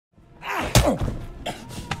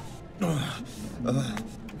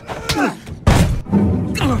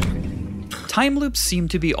Time loops seem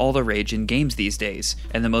to be all the rage in games these days,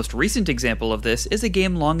 and the most recent example of this is a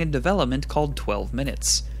game long in development called 12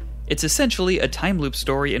 Minutes. It's essentially a time loop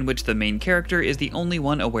story in which the main character is the only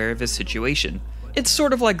one aware of his situation. It's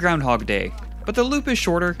sort of like Groundhog Day, but the loop is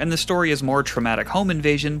shorter and the story is more traumatic home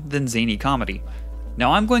invasion than zany comedy.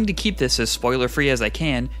 Now I'm going to keep this as spoiler-free as I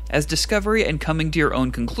can, as discovery and coming to your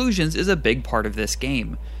own conclusions is a big part of this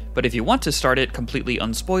game, but if you want to start it completely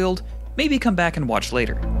unspoiled, maybe come back and watch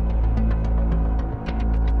later.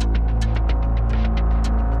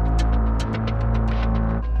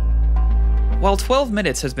 While 12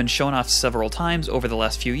 Minutes has been shown off several times over the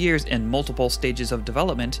last few years in multiple stages of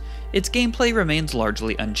development, its gameplay remains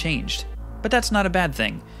largely unchanged. But that's not a bad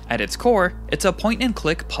thing. At its core, it's a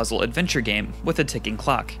point-and-click puzzle adventure game with a ticking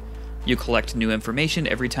clock. You collect new information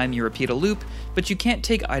every time you repeat a loop, but you can't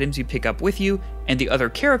take items you pick up with you, and the other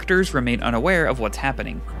characters remain unaware of what's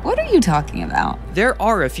happening. What are you talking about? There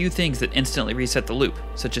are a few things that instantly reset the loop,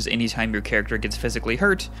 such as anytime your character gets physically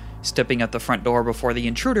hurt, stepping out the front door before the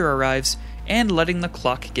intruder arrives, and letting the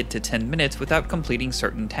clock get to 10 minutes without completing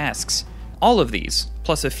certain tasks. All of these,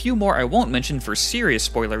 plus a few more I won't mention for serious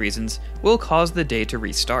spoiler reasons, will cause the day to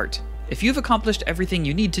restart. If you've accomplished everything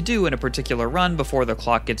you need to do in a particular run before the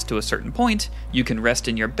clock gets to a certain point, you can rest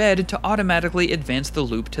in your bed to automatically advance the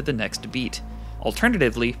loop to the next beat.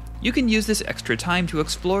 Alternatively, you can use this extra time to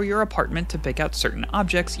explore your apartment to pick out certain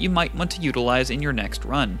objects you might want to utilize in your next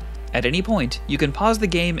run. At any point, you can pause the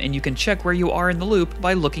game and you can check where you are in the loop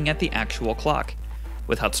by looking at the actual clock.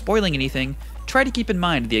 Without spoiling anything, try to keep in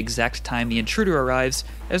mind the exact time the intruder arrives,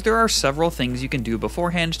 as there are several things you can do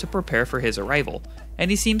beforehand to prepare for his arrival, and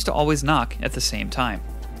he seems to always knock at the same time.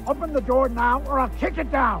 Open the door now or I'll kick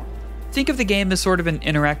it down! Think of the game as sort of an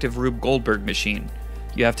interactive Rube Goldberg machine.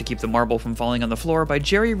 You have to keep the marble from falling on the floor by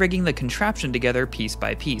jerry-rigging the contraption together piece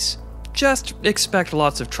by piece. Just expect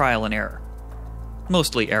lots of trial and error.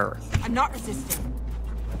 Mostly error. I'm not resisting.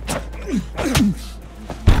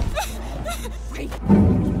 Wait.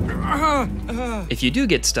 If you do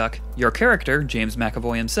get stuck, your character, James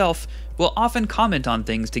McAvoy himself, will often comment on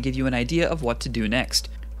things to give you an idea of what to do next,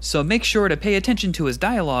 so make sure to pay attention to his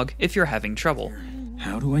dialogue if you're having trouble.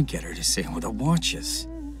 How do I get her to say what the watch is?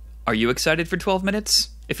 Are you excited for 12 Minutes?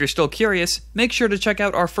 If you're still curious, make sure to check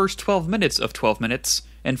out our first 12 minutes of 12 Minutes,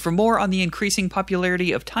 and for more on the increasing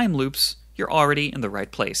popularity of time loops, you're already in the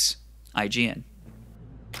right place. IGN.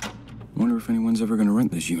 Wonder if anyone's ever gonna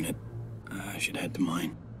rent this unit. I should head to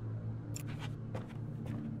mine.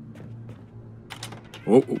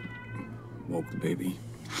 Whoa. Woke the baby.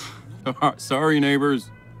 Sorry, neighbors.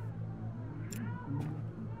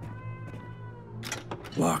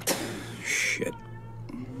 Locked. Shit.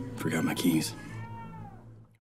 Forgot my keys.